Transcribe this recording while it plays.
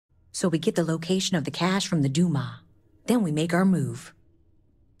so we get the location of the cache from the Dumas. Then we make our move.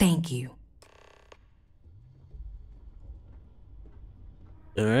 Thank you.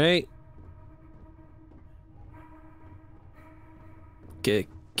 Alright. Get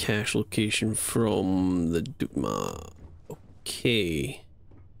cache location from the Dumas. Okay.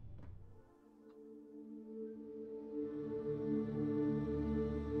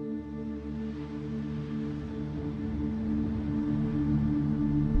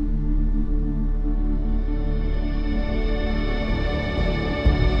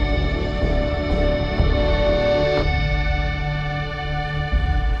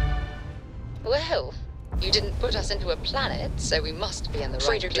 Well, you didn't put us into a planet, so we must be in the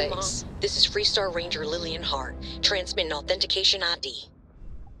right place. Dumas, this is Freestar Ranger Lillian Hart, transmitting authentication ID.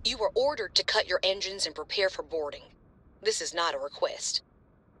 You were ordered to cut your engines and prepare for boarding. This is not a request.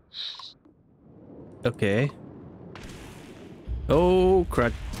 Okay. Oh,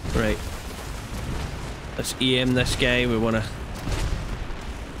 crud. Right. Let's EM this guy. We wanna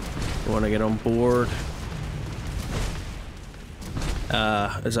get on board.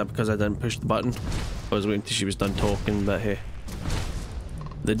 Is that because I didn't push the button? I was waiting till she was done talking, but hey.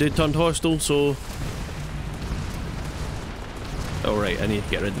 The dude turned hostile, so... Alright, I need to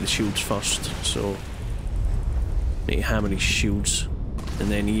get rid of the shields first, so... Need to hammer these shields, and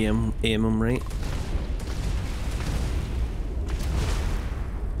then aim them, right?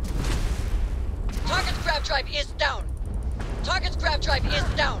 Target's grav drive is down! Target's grav drive is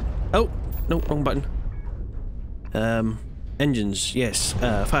down! Oh! No, wrong button. Engines, yes,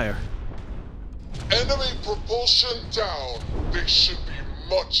 fire. Enemy propulsion down. They should be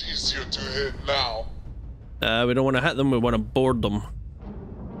much easier to hit now. We don't want to hit them, we want to board them.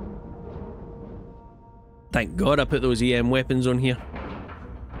 Thank God I put those EM weapons on here.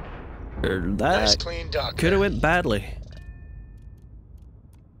 Or that Nice clean dock could have went badly.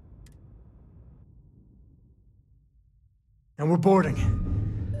 And we're boarding.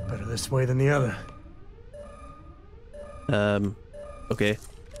 Better this way than the other. Okay.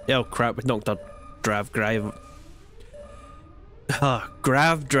 Oh crap, we knocked our grav drive.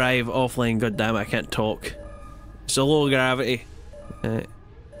 Grav drive offline, goddammit, I can't talk. It's a low gravity.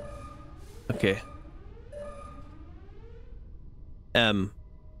 Okay.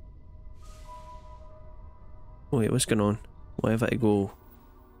 Wait, what's going on? Why have I to go?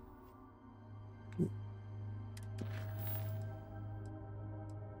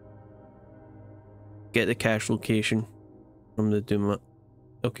 Get the cache location from the Dumas.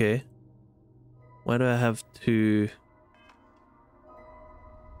 Okay. Why do I have two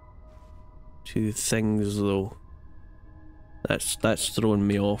things though? That's throwing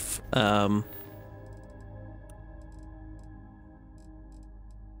me off. Do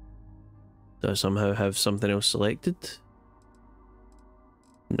I somehow have something else selected?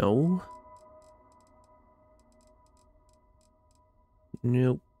 No.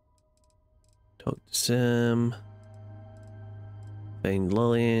 Nope. Talk to Sam. Find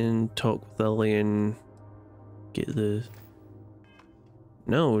Lillian. Talk with Lillian. Get the...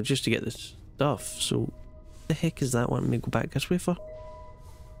 No, just to get the stuff. So, what the heck is that wanting me to go back this way for?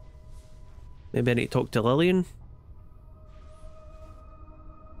 Maybe I need to talk to Lillian?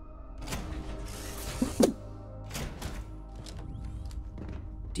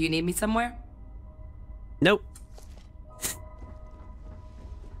 Do you need me somewhere? Nope.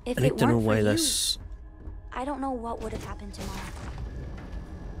 If I need it to know weren't for why you, this... I don't know what would have happened tomorrow.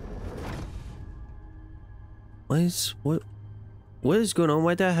 What is going on?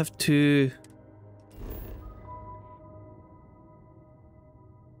 Why do I have to...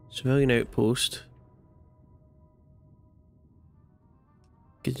 Civilian outpost.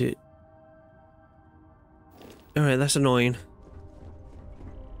 Could you... Alright, that's annoying.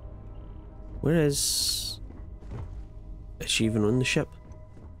 Where is... Is she even on the ship?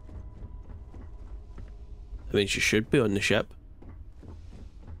 I mean, she should be on the ship.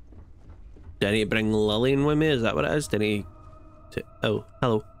 Do I need to bring Lillian with me? Is that what it is? Do I need to... Oh,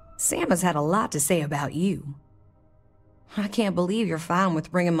 hello. Sam has had a lot to say about you. I can't believe you're fine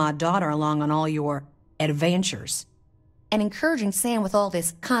with bringing my daughter along on all your adventures. And encouraging Sam with all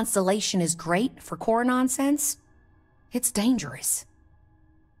this constellation is great for core nonsense. It's dangerous.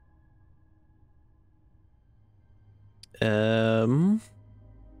 Hey,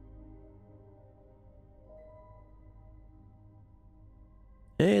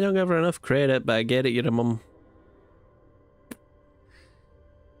 don't give her enough credit, but I get it, you're a mum.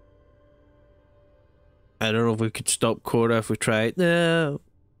 I don't know if we could stop Cora if we tried. No,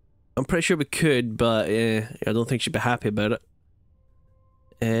 I'm pretty sure we could, but I don't think she'd be happy about it.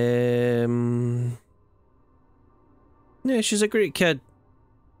 Yeah, she's a great kid.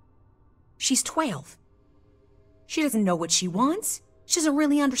 She's 12. She doesn't know what she wants. She doesn't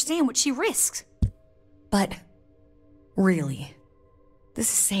really understand what she risks. But, really, this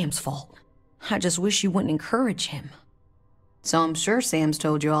is Sam's fault. I just wish you wouldn't encourage him. So I'm sure Sam's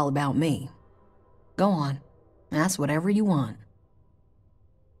told you all about me. Go on. Ask whatever you want.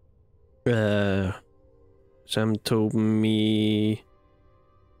 Sam told me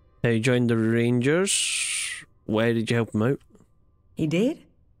how you joined the Rangers. Why did you help him out? He did?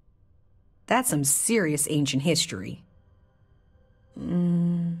 That's some serious ancient history.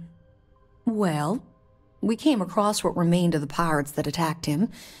 Well, we came across what remained of the pirates that attacked him,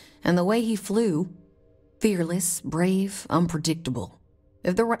 and the way he flew, fearless, brave, unpredictable.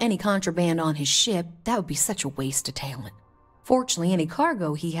 If there were any contraband on his ship, that would be such a waste of talent. Fortunately, any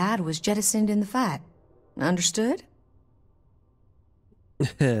cargo he had was jettisoned in the fight. Understood?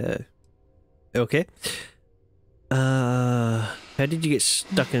 Okay. How did you get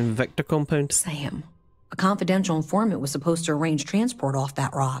stuck in Victor compound? Sam. A confidential informant was supposed to arrange transport off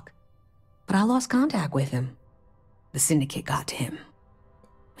that rock. But I lost contact with him. The Syndicate got to him.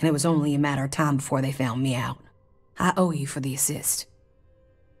 And it was only a matter of time before they found me out. I owe you for the assist.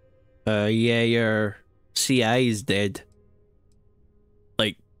 Yeah, your CI is dead.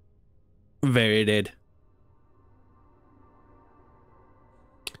 Like, very dead.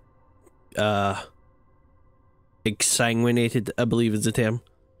 Exsanguinated, I believe is the term.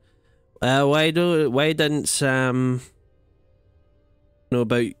 Why didn't Sam know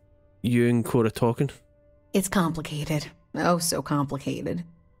about you and Cora talking? It's complicated. Oh, so complicated.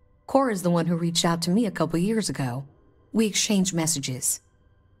 Cora's the one who reached out to me a couple years ago. We exchanged messages.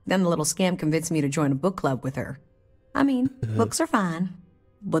 Then the little scamp convinced me to join a book club with her. I mean, books are fine.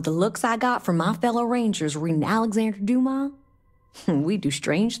 But the looks I got from my fellow Rangers reading Alexander Dumas, we do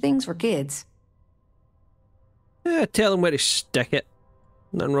strange things for kids. Yeah, tell them where to stick it.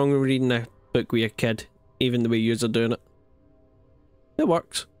 Nothing wrong with reading a book with a kid, even the way yous are doing it. It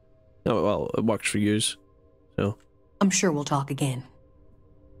works. Oh, well, it works for yous. So. I'm sure we'll talk again.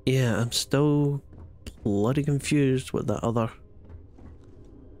 Yeah, I'm still bloody confused with that other.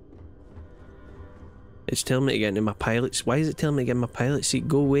 It's telling me to get into my pilot's. Why is it telling me to get in my pilot seat?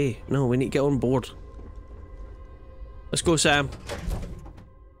 Go away. No, we need to get on board. Let's go, Sam.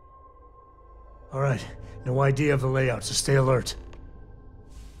 Alright, no idea of the layout, so stay alert.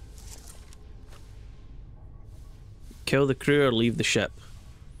 Kill the crew or leave the ship.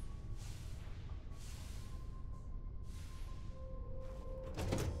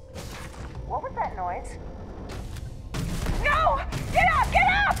 What was that noise? No! Get up! Get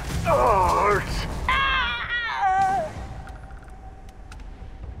up! Oh, it hurts! Ah!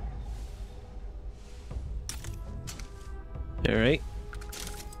 Alright.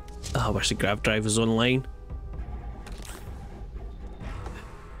 Oh, I wish the grav drive was online.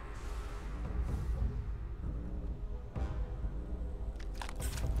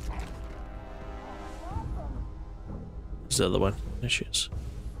 What's the other one? There she is.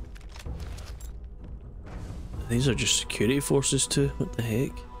 These are just security forces too. What the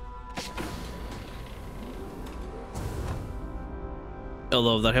heck?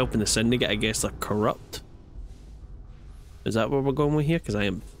 Although if they're helping the Syndicate, I guess they're corrupt. Is that where we're going with here? Because I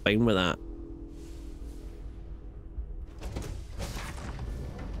am fine with that.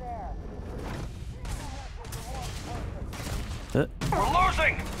 We're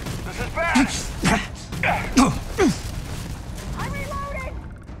losing! This is bad! I'm reloading!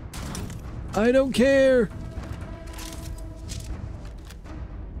 I don't care!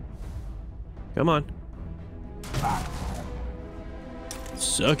 Come on.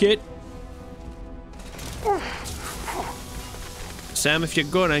 Suck it! Sam, if you're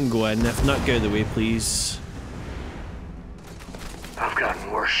going in, go in. If not, get out of the way, please. I've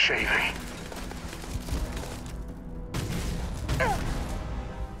gotten worse shaving.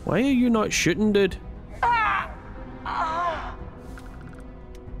 Why are you not shooting, dude?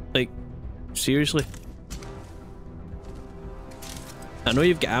 Like, seriously? I know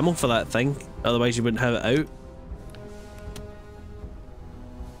you've got ammo for that thing, otherwise you wouldn't have it out.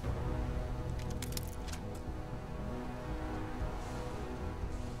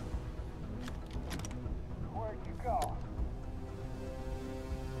 Where'd you go?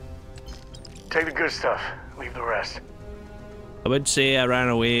 Take the good stuff, leave the rest. I would say I ran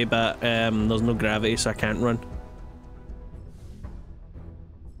away, but there's no gravity, so I can't run.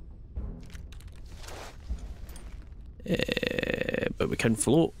 But we can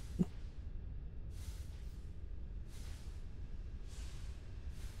float.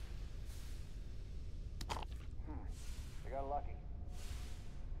 I got lucky.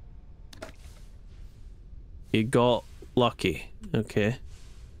 You got lucky. Okay.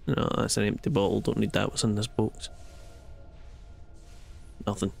 No, that's an empty bottle. Don't need that. What's in this box?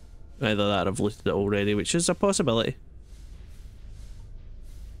 Nothing. Either that or I've looted it already, which is a possibility.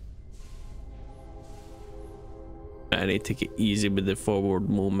 I need to take it easy with the forward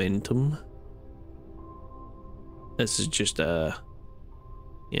momentum. This is just a...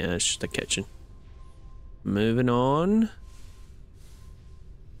 yeah, it's just a kitchen. Moving on.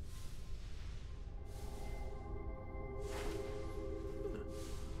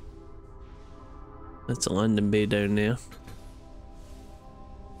 That's a landing bay down there.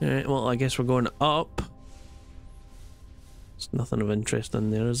 Alright, well, I guess we're going up. There's nothing of interest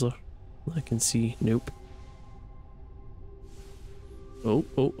in there, is there? I can see. Nope. Oh,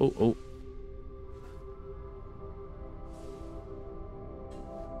 oh, oh, oh.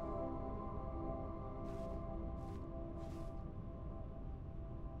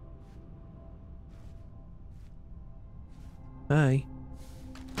 Hi.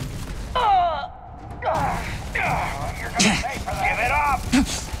 Give it up!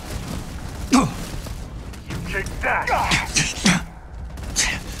 You take that!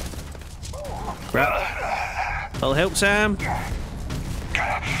 Crap. I'll help, Sam.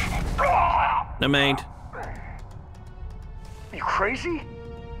 Never mind. You crazy?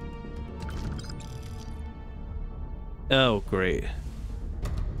 Oh, great.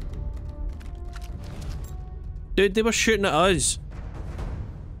 Dude, they were shooting at us.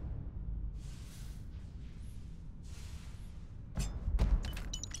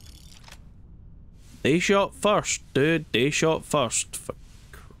 They shot first, dude. They shot first. For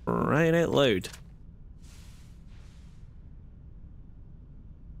crying out loud.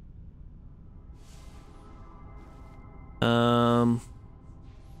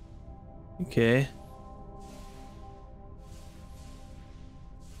 Okay.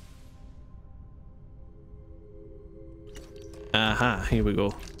 Aha, here we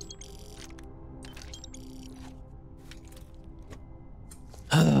go.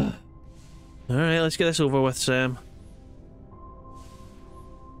 Alright, let's get this over with, Sam.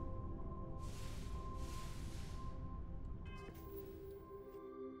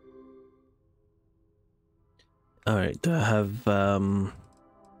 Alright, do I have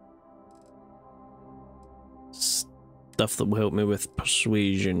stuff that will help me with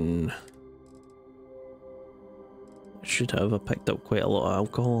persuasion? I should have. I picked up quite a lot of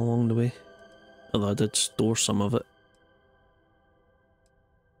alcohol along the way. Although I did store some of it.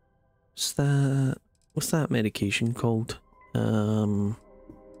 What's that medication called? Damage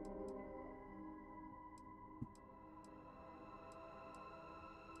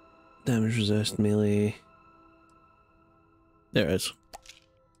resist melee. There it is.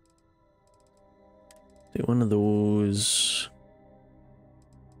 Take one of those.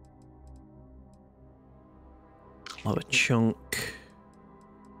 I'll have a chunk.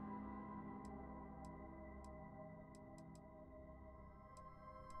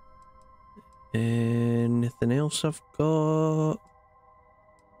 Anything else I've got?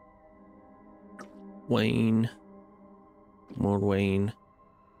 Wine. More wine.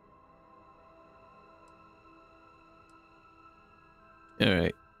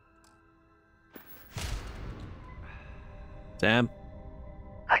 Alright. Sam?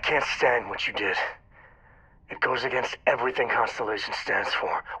 I can't stand what you did. It goes against everything Constellation stands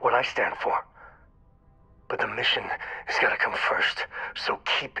for, what I stand for. But the mission has got to come first, so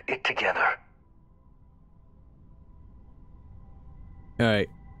keep it together. Alright.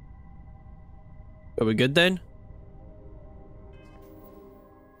 Are we good then?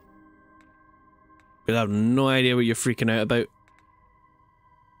 Because I have no idea what you're freaking out about.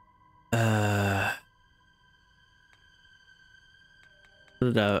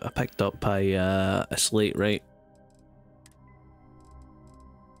 What did I picked up a slate, right?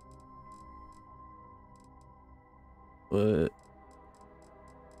 What?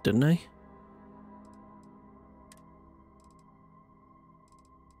 Didn't I?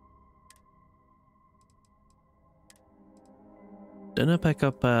 Didn't I pick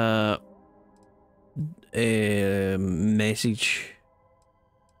up a message?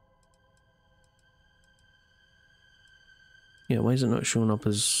 Yeah, why is it not showing up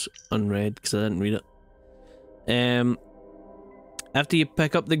as unread? Because I didn't read it. After you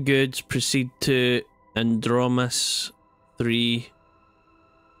pick up the goods, proceed to Andromas III.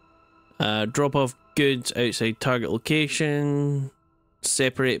 Drop off goods outside target location.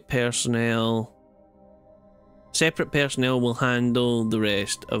 Separate personnel. Separate personnel will handle the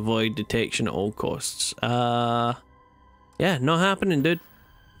rest. Avoid detection at all costs. Yeah, not happening, dude.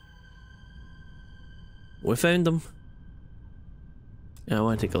 We found them. Yeah, I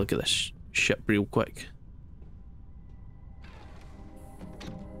want to take a look at this ship real quick.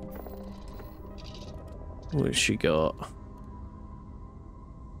 What's she got?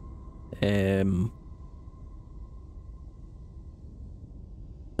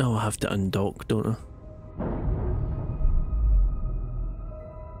 Oh, I have to undock, don't I?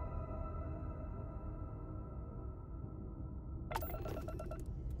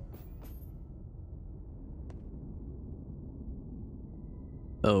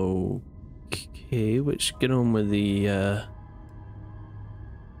 Okay, what's going on with the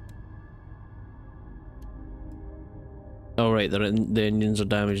oh right, the engines are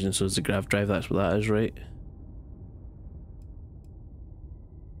damaged and so is the grav drive, that's what that is, right?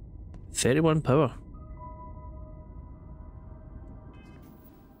 31 power.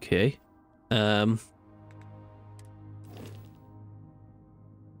 Okay. Let's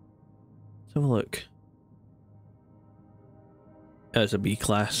have a look. Oh, it's a B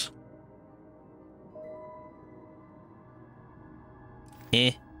class.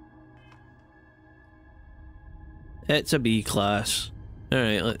 It's a B class.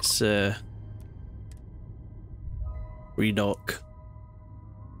 Alright, let's redock.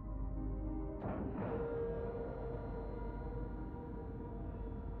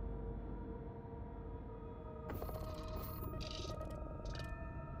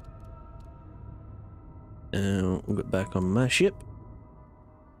 We'll get back on my ship.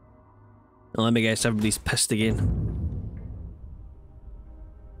 Now let me guess, everybody's pissed again.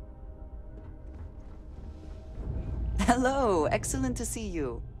 Hello, excellent to see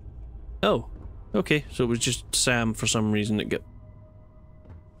you. Oh, okay, so it was just Sam for some reason that got...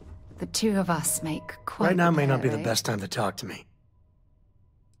 The two of us make quite Right now may not be pair, the eh? best time to talk to me.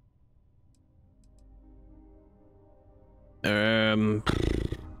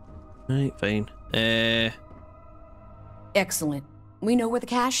 Right, fine. Excellent. We know where the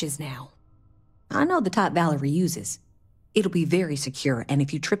cache is now. I know the type Valerie uses. It'll be very secure, and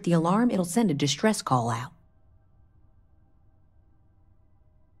if you trip the alarm, it'll send a distress call out.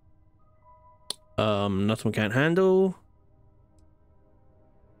 Nothing we can't handle.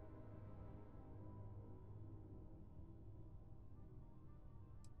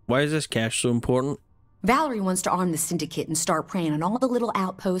 Why is this cache so important? Valerie wants to arm the Syndicate and start preying on all the little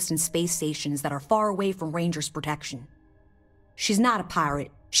outposts and space stations that are far away from Rangers' protection. She's not a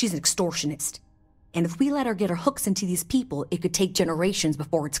pirate, she's an extortionist. And if we let her get her hooks into these people, it could take generations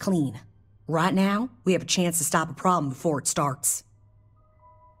before it's clean. Right now, we have a chance to stop a problem before it starts.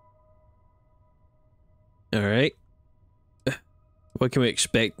 Alright. What can we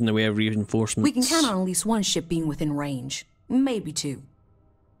expect in the way of reinforcements? We can count on at least one ship being within range. Maybe two.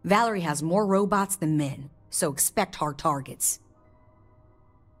 Valerie has more robots than men, so expect hard targets.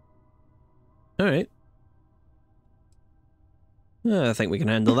 Alright. I think we can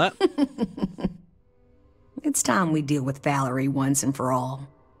handle that. It's time we deal with Valerie once and for all.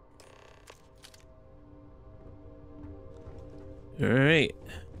 Alright.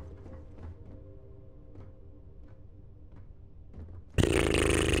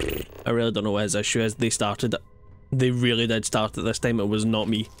 I really don't know what his issue is. They started it. They really did start it this time. It was not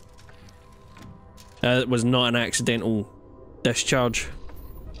me. It was not an accidental discharge.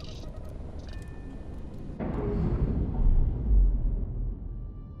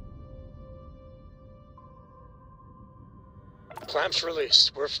 Clamps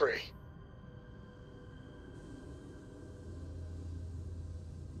released. We're free.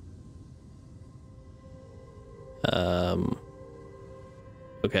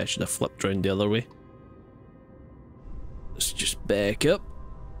 Okay, I should have flipped around the other way. Let's just back up.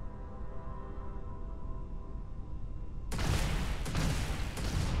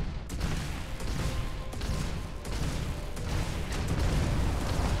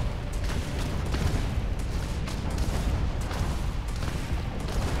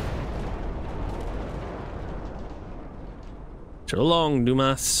 So long,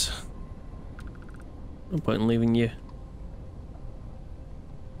 Dumas. No point in leaving you.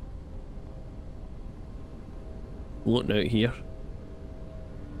 Floating out here.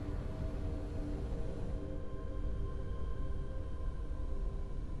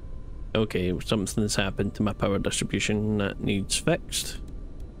 Okay, something's happened to my power distribution that needs fixed.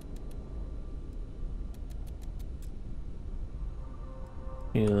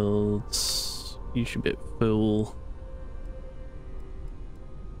 Fields, you should be at full.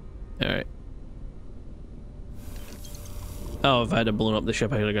 Alright. Oh, if I had blown up the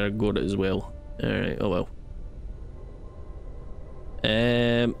ship, I gotta go to it as well. Alright, oh well.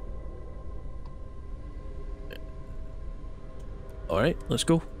 Alright, let's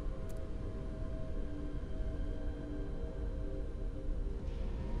go.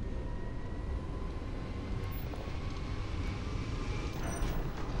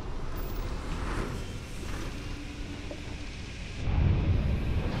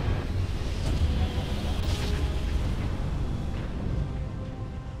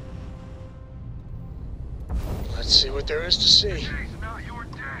 Let's see what there is to see.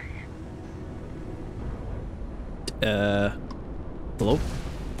 Hello?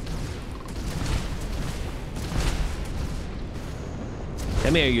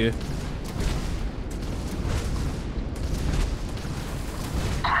 Come here, you.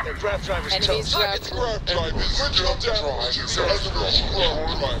 Their grab driver's toast. Target's grab drive is critical damage to the enemy's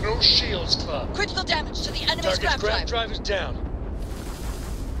grab drive. No shields, Club. Critical damage to the enemy's Target's grab grab drive. drive is down.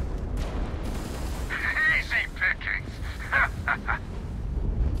 Easy pickings.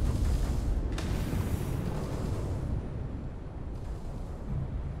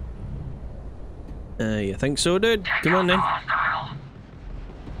 You think so, dude? Come on then.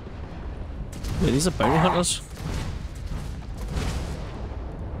 Wait, these are bounty hunters?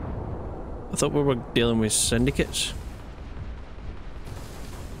 I thought we were dealing with syndicates.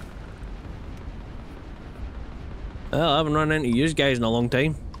 Well, I haven't run into you guys in a long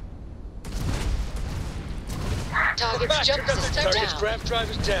time. Target's jump system Target's down. grab drive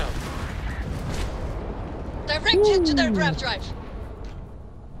is down. Direct hit to their grab drive.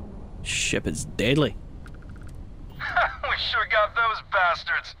 Ship is deadly. We sure got those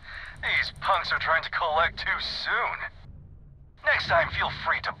bastards. These punks are trying to collect too soon. Next time, feel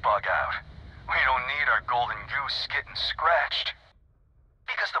free to bug out. We don't need our golden goose getting scratched.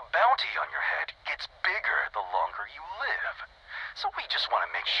 Because the bounty on your head gets bigger the longer you live. So we just want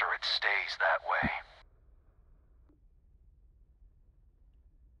to make sure it stays that way.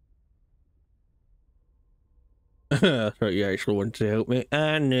 I thought you actually wanted to help me.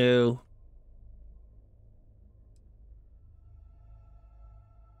 I know.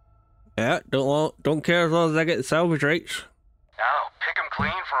 Yeah, don't care as long as I get the salvage rates. Now, pick 'em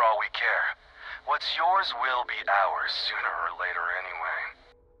clean for all we care. What's yours will be ours sooner or later anyway.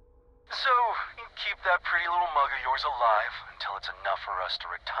 So, you keep that pretty little mug of yours alive until it's enough for us to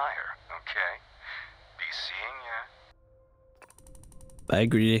retire, okay? Be seeing ya. Bye,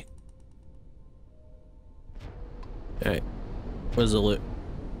 greedy. Alright. Where's the loot?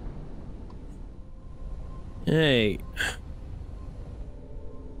 Hey.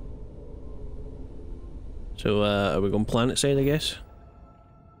 So, are we going planet side, I guess?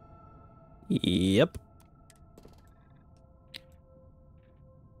 Yep.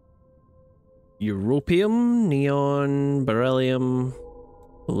 Europium, neon, beryllium,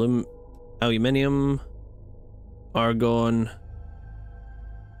 aluminium, argon,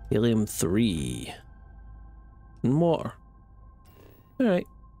 helium-3, and more. Alright.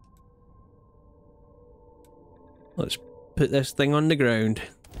 Let's put this thing on the ground.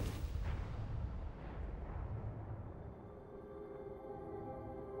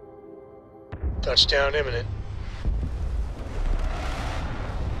 Touchdown imminent.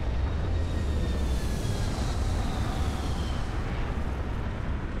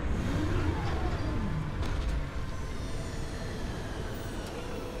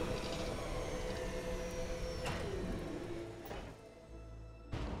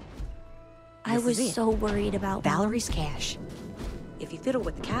 I was so worried about Valerie's cache. If you fiddle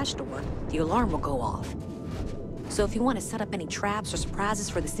with the cache door, the alarm will go off. So if you want to set up any traps or surprises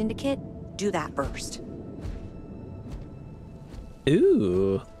for the Syndicate, do that first.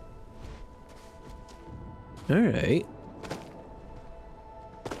 Ooh. Alright.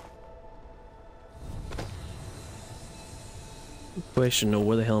 Question of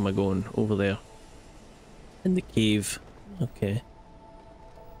where the hell am I going? Over there. In the cave. Okay.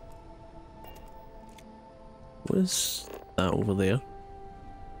 What is that over there?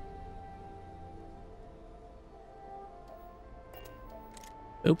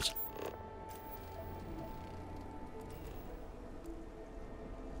 Oops.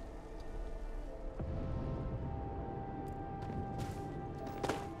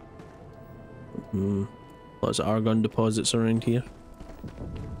 Lots of argon deposits around here.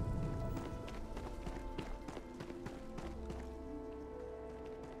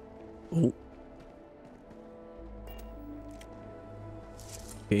 Oh.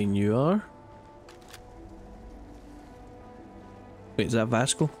 Okay, and you are? Wait, is that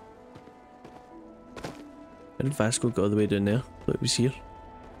Vasco? How did Vasco go all the way down there? Thought it was here.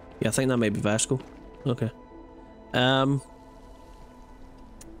 Yeah, I think that might be Vasco. Okay.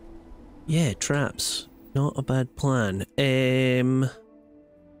 Yeah, traps. Not a bad plan. Let's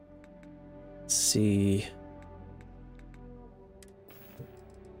see.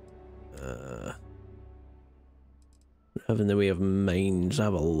 Have in the way of mines, I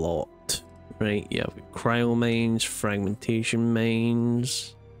have a lot. Right, yeah, cryo mines, fragmentation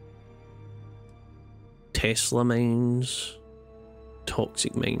mines, Tesla mines,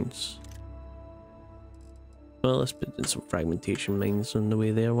 toxic mines. Well, let's put in some fragmentation mines on the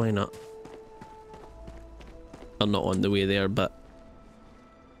way there, why not? are not on the way there, but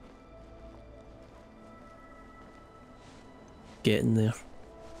getting there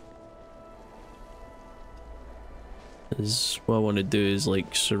is what I want to do. Is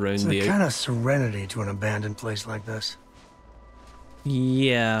like surround the. There's a kind of serenity to an abandoned place like this.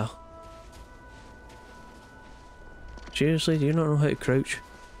 Yeah. Seriously, do you not know how to crouch?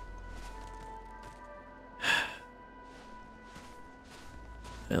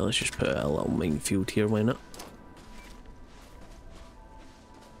 Well, let's just put a little minefield here, why not?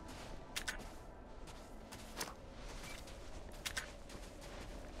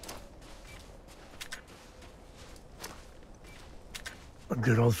 A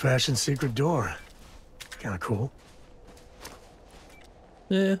good old-fashioned secret door. Kind of cool.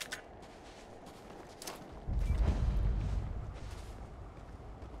 Yeah.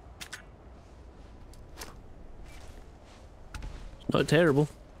 It's not terrible.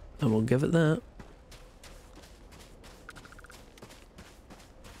 I will give it that.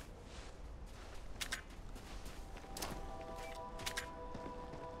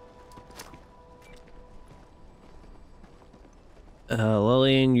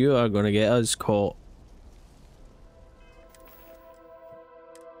 Lillian, you are gonna get us caught.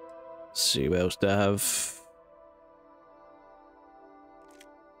 Let's see what else do I have.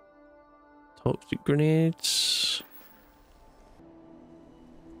 Toxic grenades.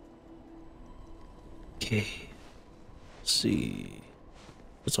 Okay. Let's see.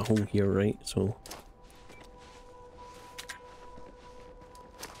 There's a hole here, right? So.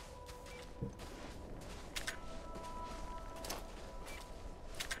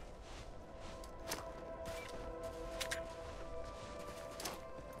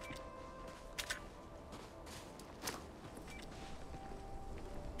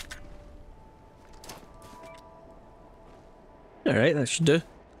 Alright, that should do.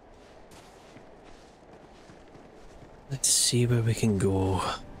 Let's see where we can go.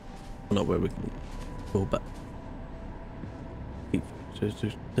 Well, not where we can go, but...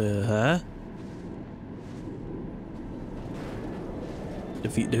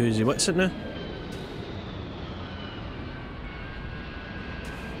 Defeat the Who's What's it now?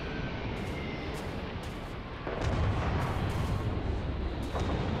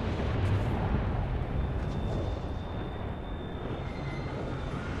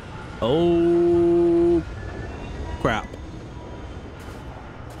 Oh crap.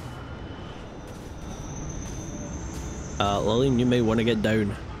 Lillian, you may want to get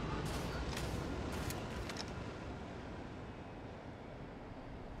down.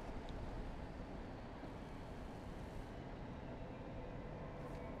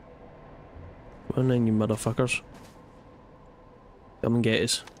 Come on then, you motherfuckers. Come and get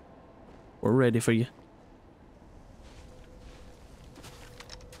us. We're ready for you.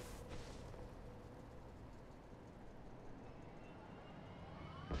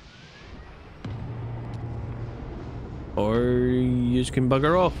 Or you can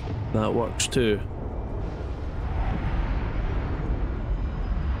bugger off. That works too.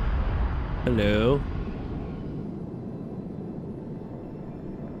 Hello.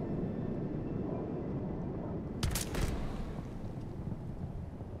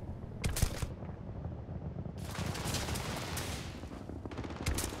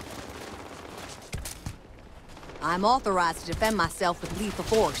 I'm authorized to defend myself with lethal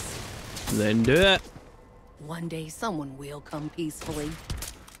force. Then do it. One day someone will come peacefully.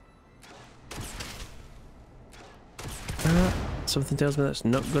 Something tells me that's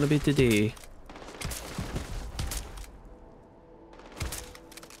not going to be today.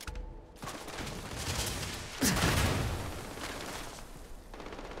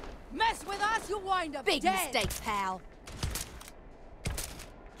 Mess with us, you'll wind up big dead. Mistake, pal.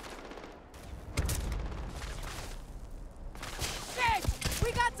 Shit!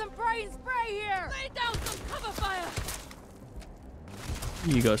 We got some brain spray here! Lay down some cover fire!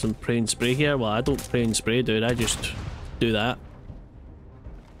 You got some pray and spray here? Well, I don't pray and spray, dude. I just do that.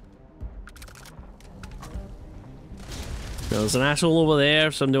 There's an asshole over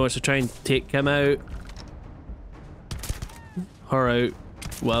there. Somebody wants to try and take him out. Her out.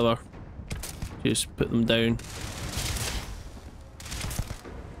 Whatever. Just put them down.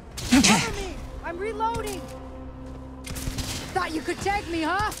 Cover me! I'm reloading! Thought you could take me,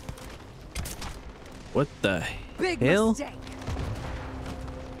 huh? What the Big hell? mistake.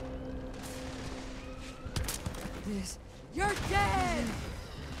 You're dead!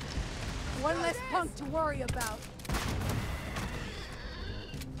 One less punk to worry about.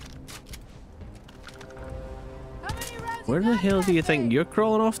 Where the hell do you think you're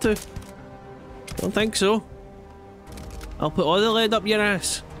crawling off to? Don't think so. I'll put all the lead up your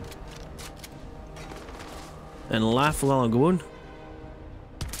ass. and laugh while I'm going.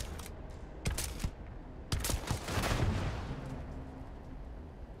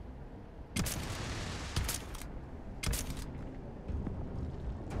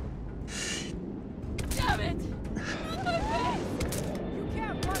 Damn it! My face! You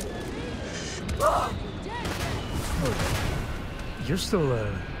can't run from me! Oh, You're still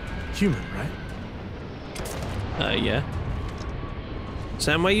human, right? Yeah.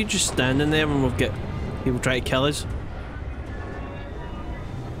 Sam, why are you just standing there when we've got people trying to kill us?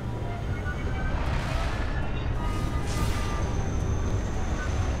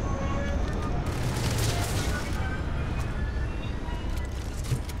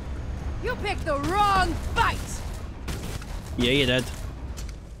 You picked the wrong fight! Yeah, you did.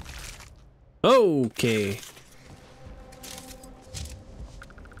 Okay.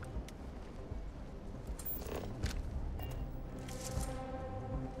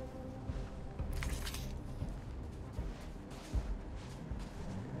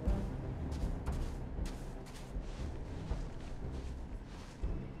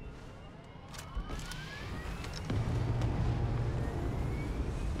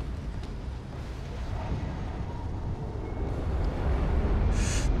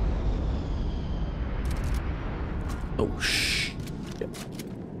 Oh, shh. Yep.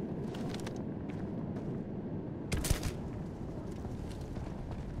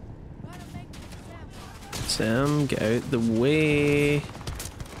 Sam, get out the way.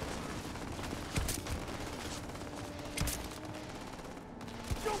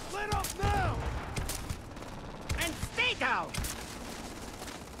 Don't let up now! And stay down!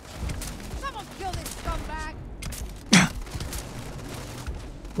 Someone kill this scumbag!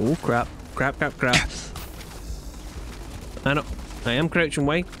 Oh, crap. Crap, crap, crap. I know. I am crouching.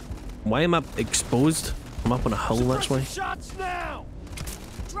 Why am I exposed? I'm up on a hill, that's why. Shots now!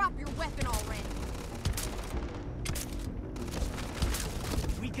 Drop your weapon already!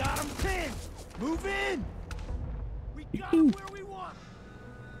 We got him pinned! Move in! We got him where we want!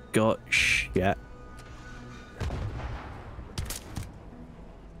 Got shit.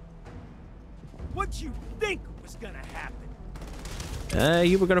 What you think was gonna happen?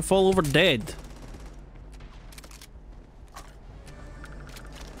 You were gonna fall over dead.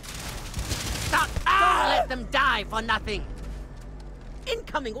 Let them die for nothing.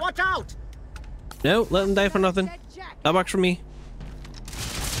 Incoming, watch out! No, let them die for nothing. That works for me.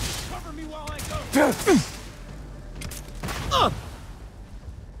 Cover me while I go.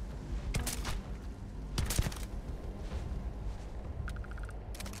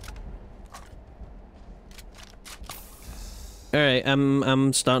 All right,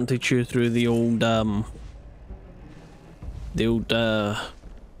 I'm starting to chew through the old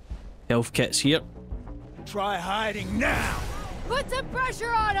health kits here. Try hiding now! Put some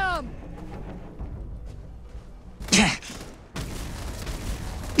pressure on him!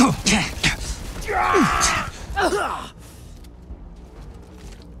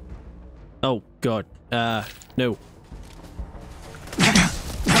 Oh god. No.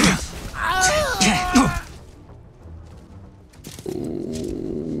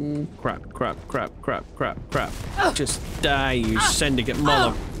 Ooh, crap. Just die, you syndicate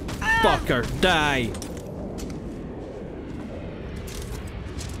motherfucker. Die.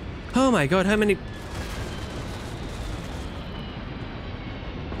 Oh my god, how many...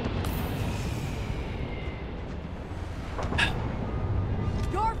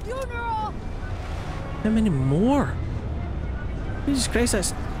 Your funeral! How many more? Jesus Christ,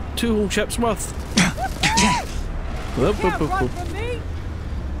 that's 2 whole ships worth. Whoop, whoop, whoop, whoop.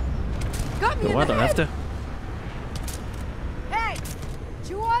 No, I don't have to. Hey!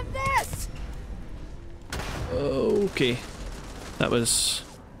 Chew on this! Okay. That was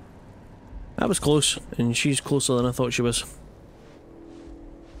close, and she's closer than I thought she was.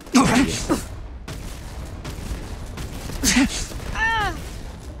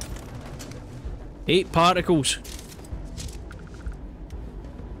 8 particles.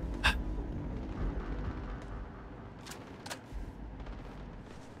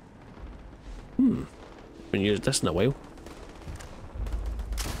 Haven't used this in a while.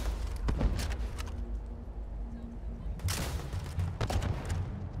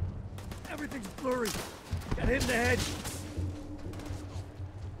 Everything's blurry. Got hit in the head.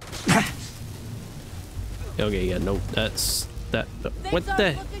 Okay, yeah, no, that's that. What Things the?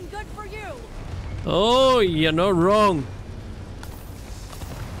 aren't looking good for you. Oh, you're not wrong.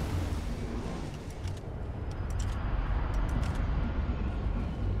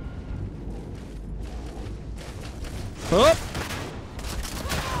 Oh!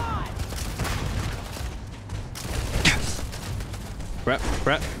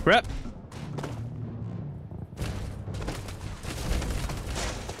 Crap.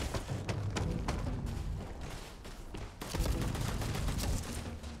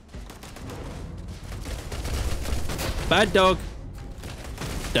 Bad dog.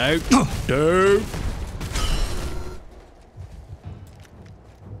 Down. Down.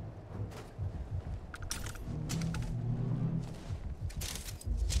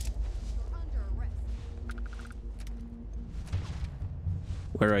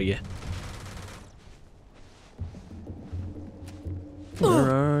 Where are you?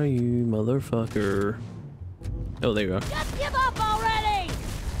 Where are you, motherfucker? Oh, there you are. Just give up already!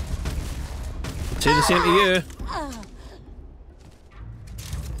 Say the same to you.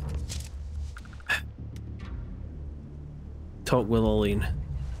 Talk with Aline.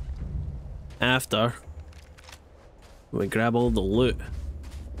 After we grab all the loot.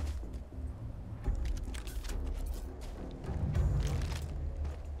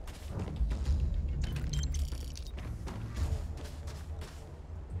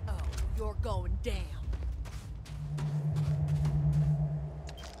 Oh, you're going down.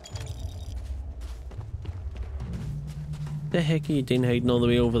 The heck are you doing hiding all the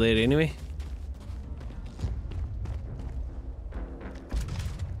way over there anyway?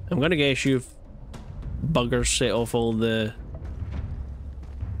 I'm gonna guess you've buggers set off all the...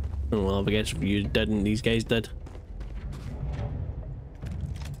 Oh, well, I guess if you didn't, these guys did.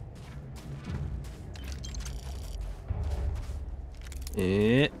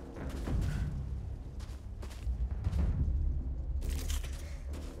 Yeah.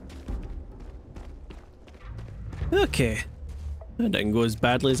 Okay. That didn't go as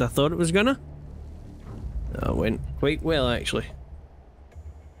badly as I thought it was gonna. That went quite well, actually.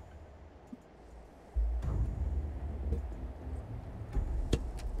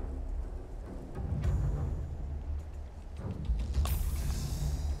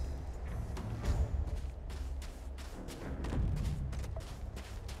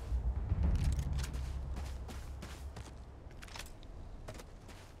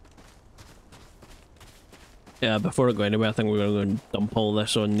 Yeah, before I go anywhere, I think we're gonna go and dump all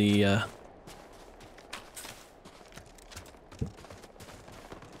this on the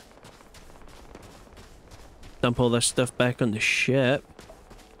dump all this stuff back on the ship.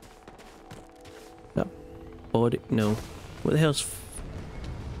 That body, no. What the hell's...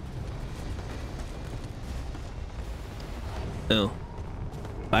 Oh.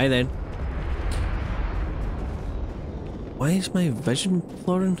 Bye then. Why is my vision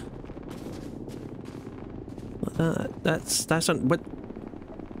blurring? That's on what?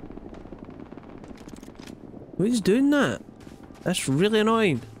 Who's doing that? That's really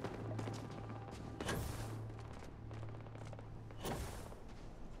annoying.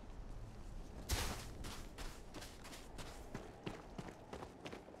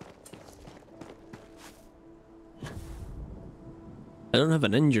 I don't have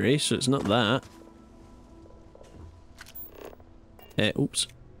an injury, so it's not that. Oops.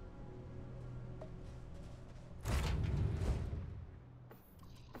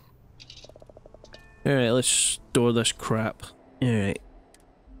 Alright, let's store this crap. Alright.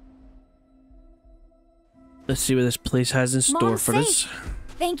 Let's see what this place has in store for us.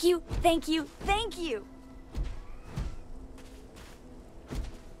 Thank you, thank you, thank you!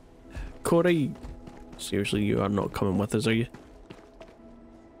 Corey, seriously, you are not coming with us, are you?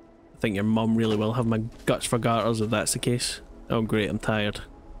 I think your mum really will have my guts for garters if that's the case. Oh great, I'm tired.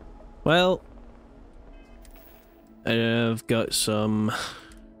 Well, I've got some...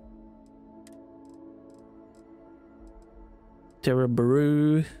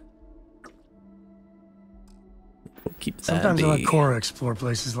 Terrabaru. We'll keep that. Sometimes I let Cora explore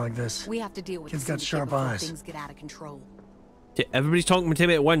places like this. We have to deal with Kids got syndicate sharp before eyes. things get out of control. Everybody's talking to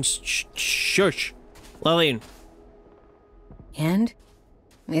me at once. Shush. Lillian. And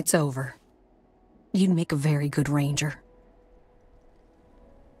it's over. You'd make a very good ranger.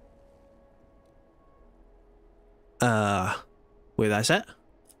 Wait, that's it?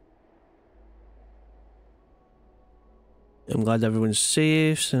 I'm glad everyone's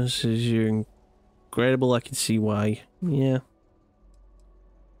safe. Since you're incredible, I can see why. Yeah.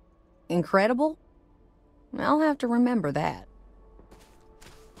 Incredible? I'll have to remember that.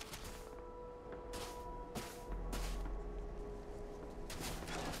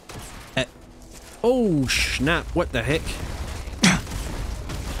 Oh, snap. What the heck?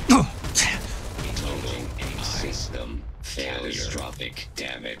 Total system catastrophic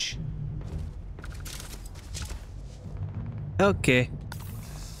damage. Okay.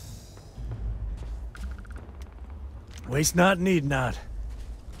 Waste not, need not.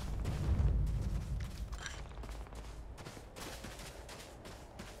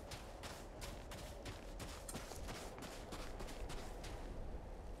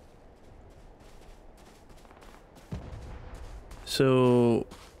 So...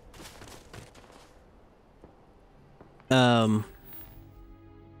 I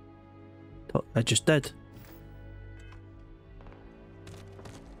just did.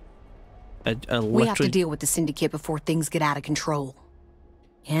 I We have to literally... deal with the Syndicate before things get out of control.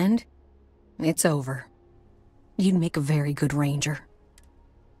 And it's over. You'd make a very good ranger.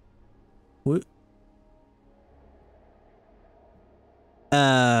 What?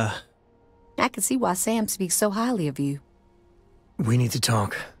 I can see why Sam speaks so highly of you. We need to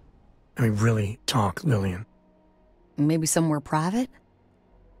talk. I mean, really talk, Lillian. Maybe somewhere private?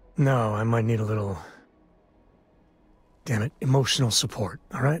 No, I might need a little... damn it, emotional support,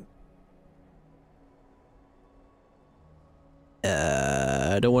 all right?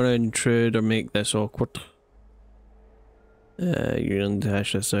 I don't want to intrude or make this awkward. You're going to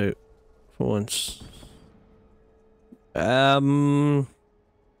hash this out for once. I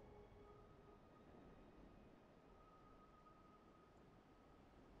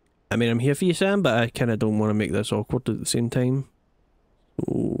mean, I'm here for you, Sam, but I kind of don't want to make this awkward at the same time.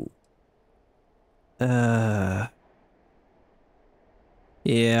 So,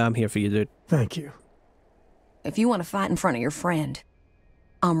 yeah, I'm here for you, dude. Thank you. If you want to fight in front of your friend,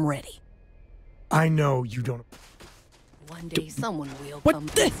 I'm ready. I know you don't... One day someone will What come.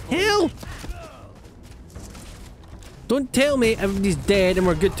 the hell? Don't tell me everybody's dead and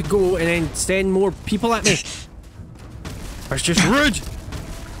we're good to go and then send more people at me. That's just rude.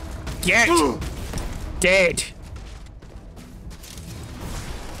 Get dead.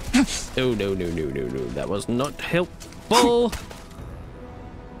 Oh, no, no, no, no, no. That was not helpful.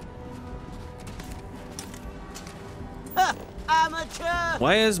 Amateur!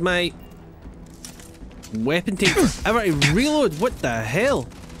 Why is my weapon take forever to reload? What the hell?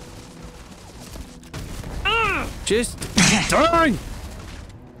 Just turn!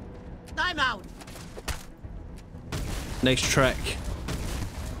 I'm out! Nice trick.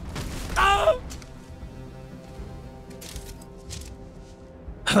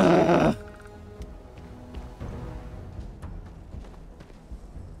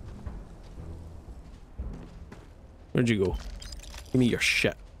 Where'd you go? Give me your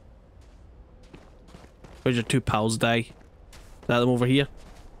shit. Where's your two pals die? Is that them over here?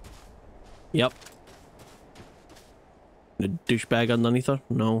 Yep. The douchebag underneath her?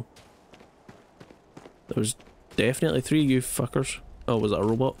 No. There was definitely three of you fuckers. Oh, was it a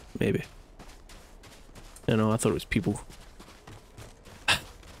robot? Maybe. I know, I thought it was people.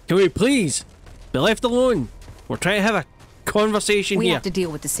 Can we please be left alone? We're trying to have a conversation We here. have to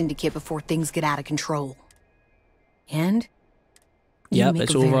deal with the Syndicate before things get out of control. And? Yep,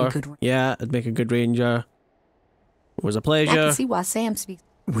 it's over. Yeah, I'd make a good ranger. It was a pleasure. I can see why Sam speaks.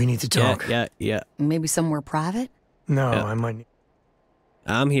 We need to talk. Yeah. Maybe somewhere private? No, Yeah. I might...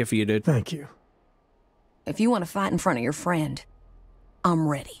 I'm here for you, dude. Thank you. If you want to fight in front of your friend, I'm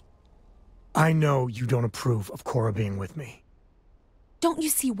ready. I know you don't approve of Cora being with me. Don't you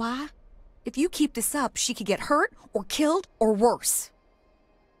see why? If you keep this up, she could get hurt, or killed, or worse.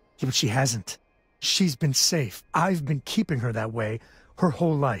 Yeah, but she hasn't. She's been safe. I've been keeping her that way her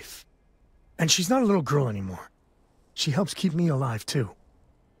whole life. And she's not a little girl anymore. She helps keep me alive, too.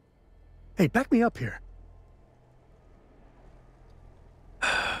 Hey, back me up here.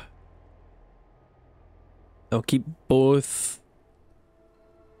 I'll keep both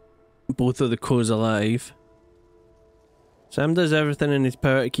of the Cores alive. Sam does everything in his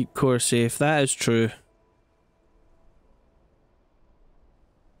power to keep Cora safe. That is true.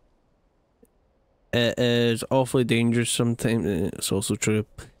 It is awfully dangerous sometimes. It's also true.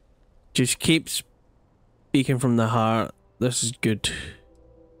 Just keep speaking from the heart. This is good.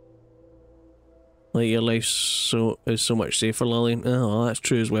 Like, your life is so much safer, Lillian. Oh, well, that's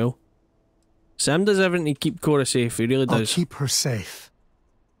true as well. Sam does everything to keep Cora safe. He really does. I'll keep her safe.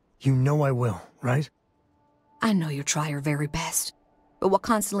 You know I will, right? I know you'll try your very best. But what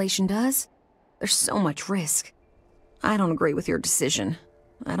Constellation does, there's so much risk. I don't agree with your decision.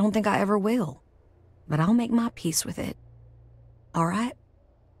 I don't think I ever will. But I'll make my peace with it. All right?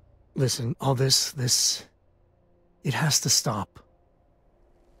 Listen, all this, it has to stop.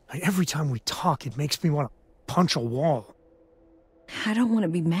 Like, every time we talk, it makes me want to punch a wall. I don't want to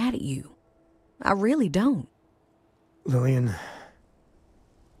be mad at you. I really don't. Lillian,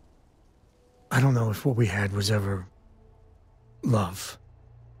 I don't know if what we had was ever love.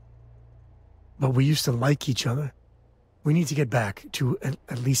 But we used to like each other. We need to get back to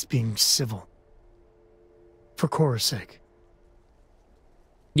at least being civil. For Cora's sake.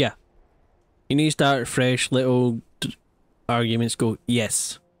 Yeah. You need to start fresh, little arguments go,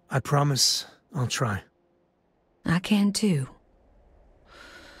 yes. I promise I'll try. I can too.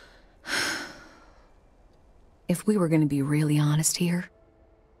 If we were going to be really honest here,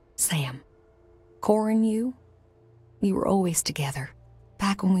 Sam, Cora and you, You were always together,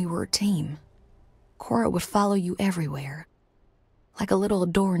 back when we were a team. Cora would follow you everywhere, like a little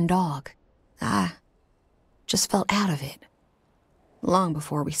adoring dog. I just felt out of it, long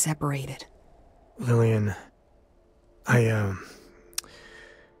before we separated. Lillian,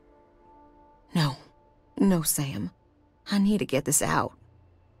 No, Sam. I need to get this out.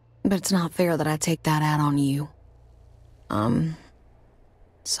 But it's not fair that I take that out on you.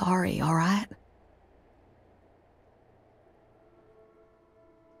 Sorry, alright?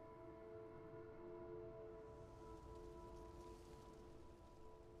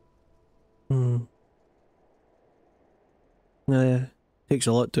 Yeah, takes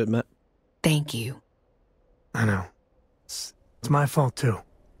a lot to admit. Thank you. I know. It's my fault, too.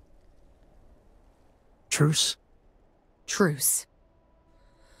 Truce? Truce.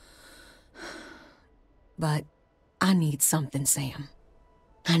 But I need something, Sam.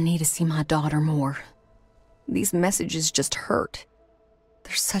 I need to see my daughter more. These messages just hurt.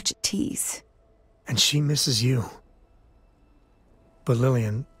 They're such a tease. And she misses you. But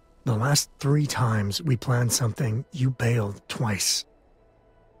Lillian, the last 3 times we planned something, you bailed twice.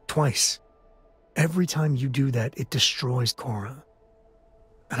 Twice. Every time you do that, it destroys Cora.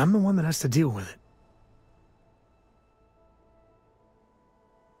 And I'm the one that has to deal with it.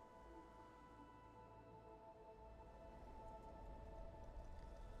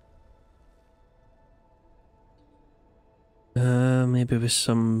 Maybe with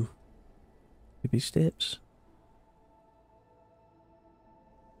some baby steps.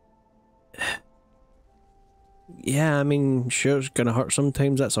 Yeah, I mean, sure, it's gonna hurt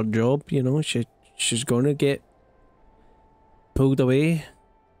sometimes. That's her job, you know. She's gonna get pulled away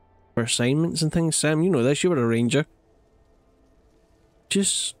for assignments and things. Sam, you know this. You were a ranger.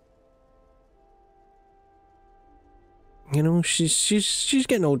 Just, you know, she's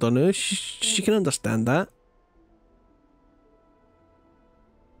getting older now. She can understand that.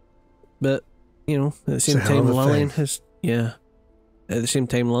 But, you know, at the same time, Lillian has... Yeah. At the same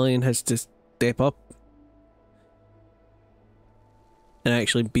time, Lillian has to step up and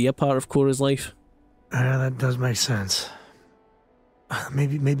actually be a part of Cora's life. Yeah, that does make sense.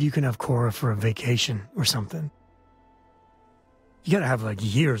 Maybe you can have Cora for a vacation or something. You gotta have, like,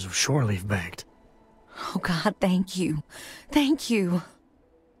 years of shore leave banked. Oh, God, thank you. Thank you.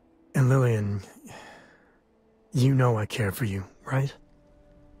 And Lillian, you know I care for you, right?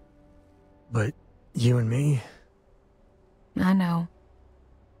 But you and me... I know.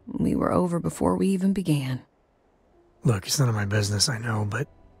 We were over before we even began. Look, it's none of my business, I know, but...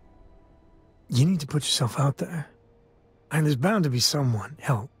 you need to put yourself out there. And there's bound to be someone,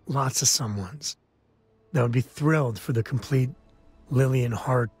 hell, lots of someones, that would be thrilled for the complete Lillian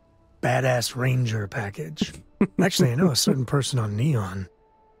Hart badass ranger package. Actually, I know a certain person on Neon.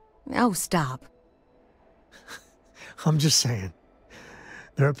 Oh, stop. I'm just saying.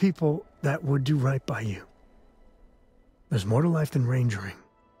 There are people that would do right by you. There's more to life than rangering.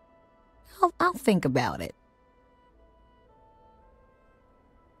 I'll think about it.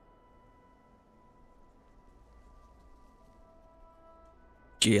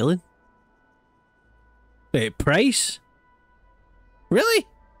 Jalen? Wait, price? Really?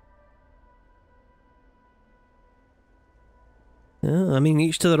 Yeah, I mean,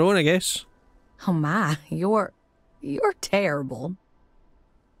 each to their own, I guess. Oh my, you're terrible.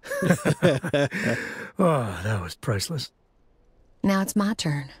 Oh, that was priceless. Now it's my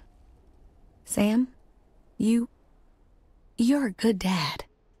turn. Sam, you're a good dad.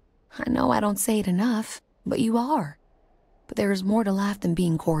 I know I don't say it enough, but you are. But there is more to life than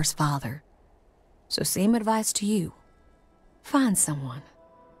being Cora's father. So same advice to you. Find someone.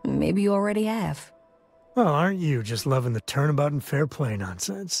 Maybe you already have. Well, aren't you just loving the turnabout and fair play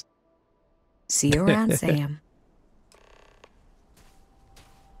nonsense? See you around, Sam.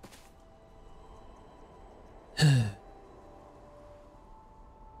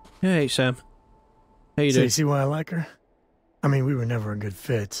 Hey, Sam. How you So doing? you see why I like her? I mean, we were never a good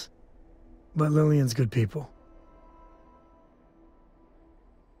fit. But Lillian's good people.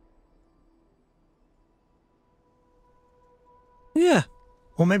 Yeah.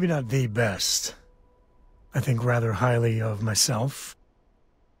 Well, maybe not the best. I think rather highly of myself.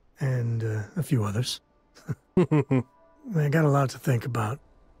 And a few others. I got a lot to think about.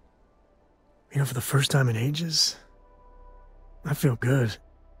 You know, for the first time in ages, I feel good.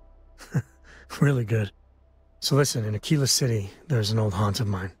 Really good. So listen, in Aquila City, there's an old haunt of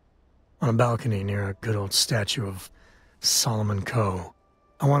mine. On a balcony near a good old statue of Solomon Coe.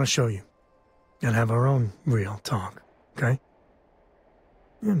 I want to show you. And have our own real talk, okay?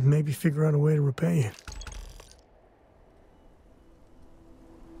 And maybe figure out a way to repay you.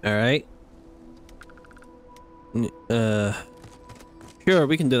 Alright. Sure,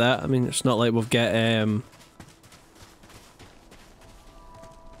 we can do that. I mean, it's not like we've got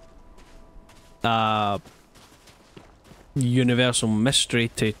universal mystery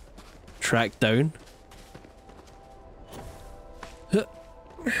to track down.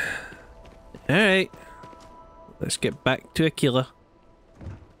 Alright. Let's get back to Aquila.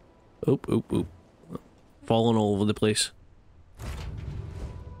 Oop, oop, oop. Falling all over the place.